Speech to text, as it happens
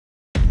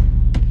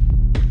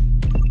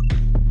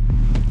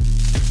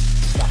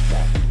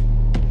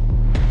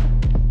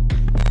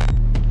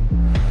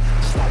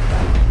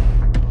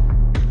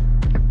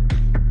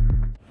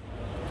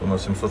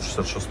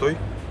766,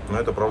 но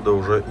это, правда,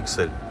 уже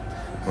XL.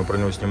 Мы про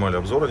него снимали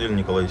обзор отдельно,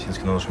 Николай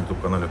Есинский на нашем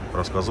YouTube-канале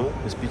рассказывал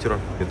из Питера.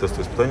 И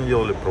тестовые испытания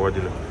делали,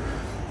 проводили.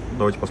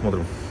 Давайте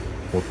посмотрим.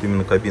 Вот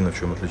именно кабина в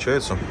чем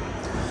отличается.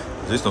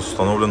 Здесь у нас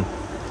установлен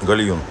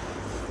гальюн.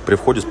 При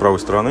входе с правой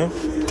стороны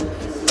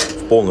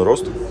в полный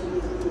рост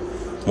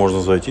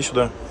можно зайти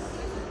сюда,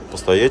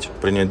 постоять,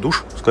 принять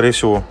душ, скорее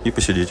всего, и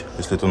посидеть,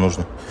 если это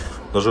нужно.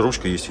 Даже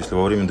ручка есть, если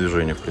во время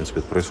движения, в принципе,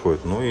 это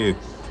происходит. Ну и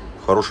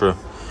хорошая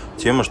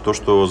тема,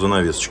 что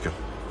занавесочки.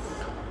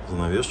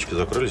 Занавесочки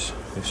закрылись,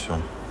 и все.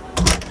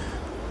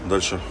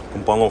 Дальше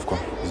компоновка.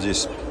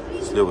 Здесь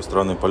с левой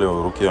стороны по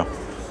левой руке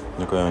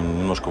такая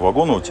немножко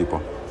вагонного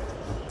типа.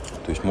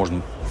 То есть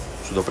можно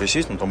сюда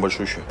присесть, но там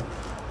большой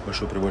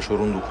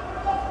рундук.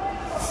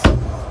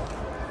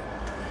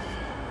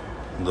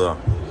 Да.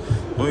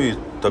 Ну и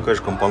такая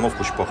же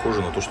компоновка, очень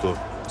похожа на то, что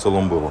в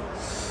целом было.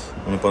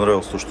 Мне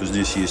понравилось то, что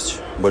здесь есть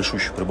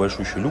большущий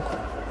люк.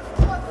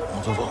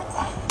 Вот это.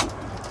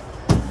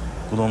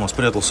 Куда у нас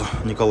спрятался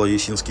Николай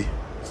Есинский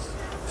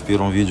в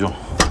первом видео,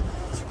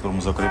 которое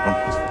мы закрепим.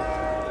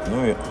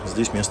 Ну и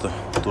здесь место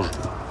тоже.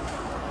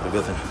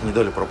 Ребята не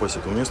дали пропасть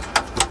это место.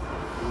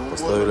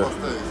 Поставили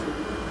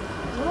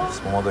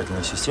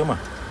вспомогательные системы.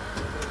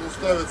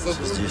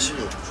 Здесь.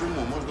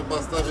 Почему? Можно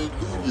поставить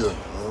дуги,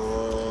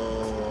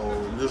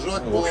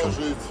 лежак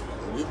положить,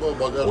 либо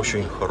багажник.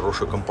 Очень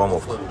хорошая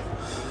компоновка.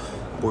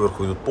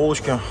 Поверху идут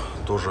полочки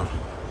тоже.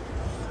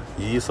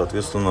 И,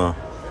 соответственно,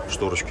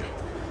 шторочки.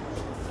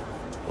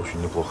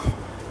 Очень неплохо.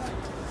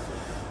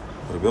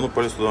 Ребенок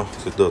полез туда.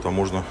 Кстати, да, там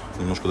можно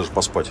немножко даже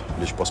поспать,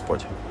 лечь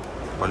поспать.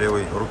 По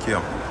левой руке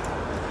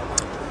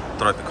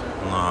трапик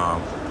на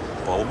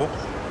палубу.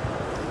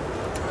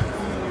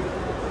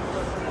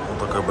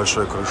 Вот такая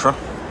большая крыша.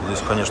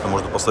 Здесь, конечно,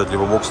 можно поставить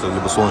либо боксы,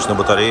 либо солнечные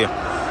батареи,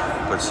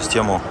 как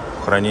систему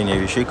хранения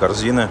вещей,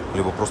 корзины,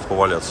 либо просто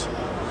поваляться,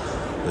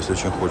 если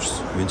очень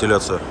хочется.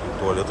 Вентиляция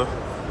туалета,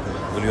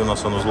 гальюна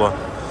санузла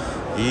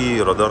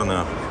и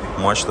радарная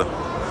мачта.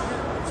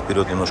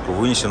 Вперед немножко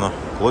вынесена.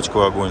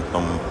 Лодковый огонь.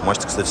 Там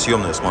мачта, кстати,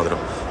 съемная, я смотрю.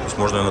 То есть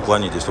можно ее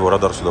наклонить, если вы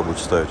радар сюда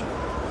будете ставить.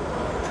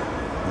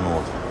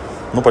 Вот.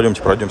 Ну,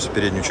 пойдемте пройдемся в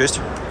переднюю часть.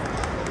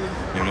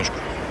 Немножко.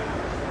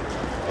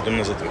 Потом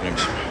назад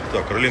вернемся.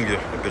 Так, роллинги,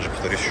 опять же,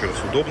 повторюсь еще раз,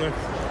 удобные.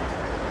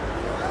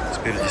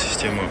 Спереди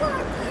система,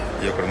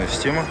 якорная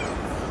система.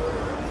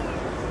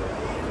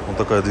 Вот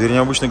такая дверь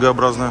необычная,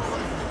 Г-образная,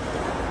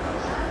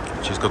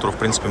 через которую, в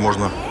принципе,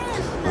 можно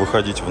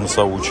выходить в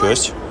носовую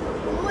часть.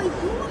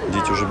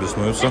 Дети уже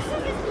беснуются.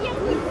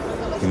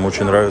 Им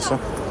очень нравится.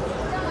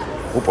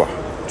 Опа,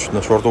 чуть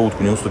на швартовую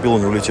утку не наступил и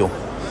не улетел.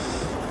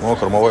 Ну, а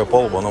кормовая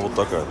палуба, она вот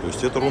такая. То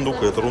есть это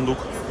рундук, это рундук,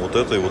 вот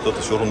это и вот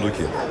это все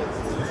рундуки.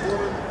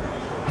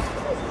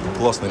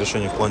 Классное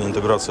решение в плане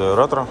интеграции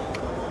аэратора.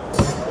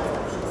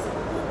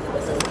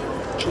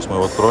 Сейчас мы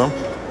его откроем.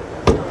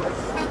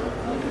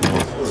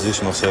 Вот.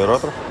 Здесь у нас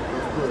аэратор.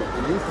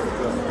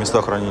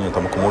 Места хранения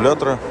там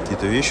аккумуляторы,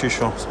 какие-то вещи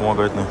еще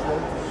вспомогательные.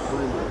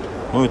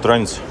 Ну и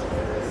транец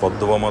под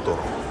два мотора.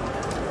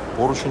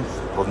 Поручень.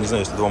 Вот не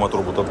знаю, если два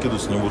мотора будут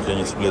откидываться, не будут ли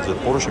они цеплять этот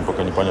поручень,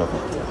 пока непонятно.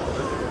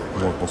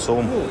 Вот, но в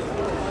целом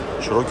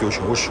широкий,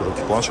 очень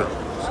широкий планшер.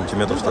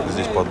 Сантиметров так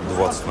здесь под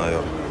 20,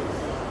 наверное.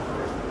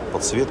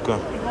 Подсветка.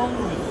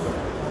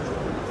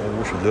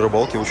 В общем, для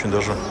рыбалки очень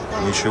даже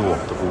ничего.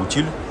 Такой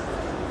утиль.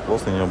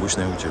 Классный,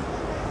 необычный утиль.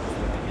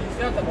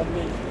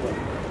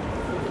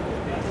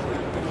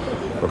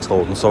 Как сказал,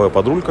 вот носовая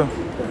подрулька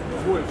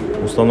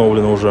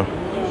установлена уже.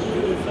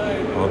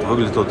 Вот,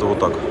 выглядит это вот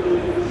так.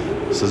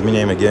 С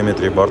изменяемой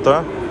геометрией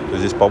борта. То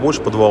есть здесь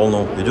побольше под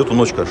волну. Идет он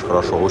очень, конечно,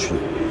 хорошо. Очень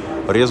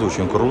резво,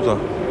 очень круто.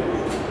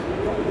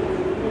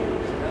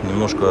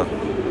 Немножко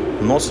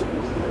нос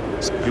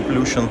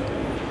приплющен.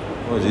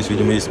 Ну, здесь,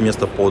 видимо, есть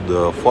место под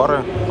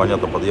фары.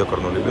 Понятно, под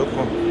якорную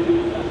лебедку.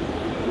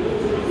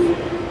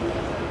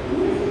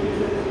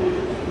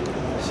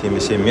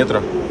 7,7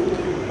 метра.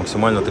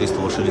 Максимально 300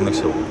 лошадиных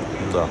сил.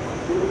 Да.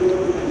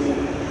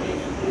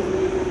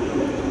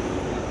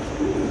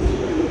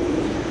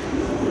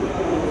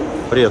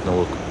 Приятная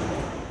лодка.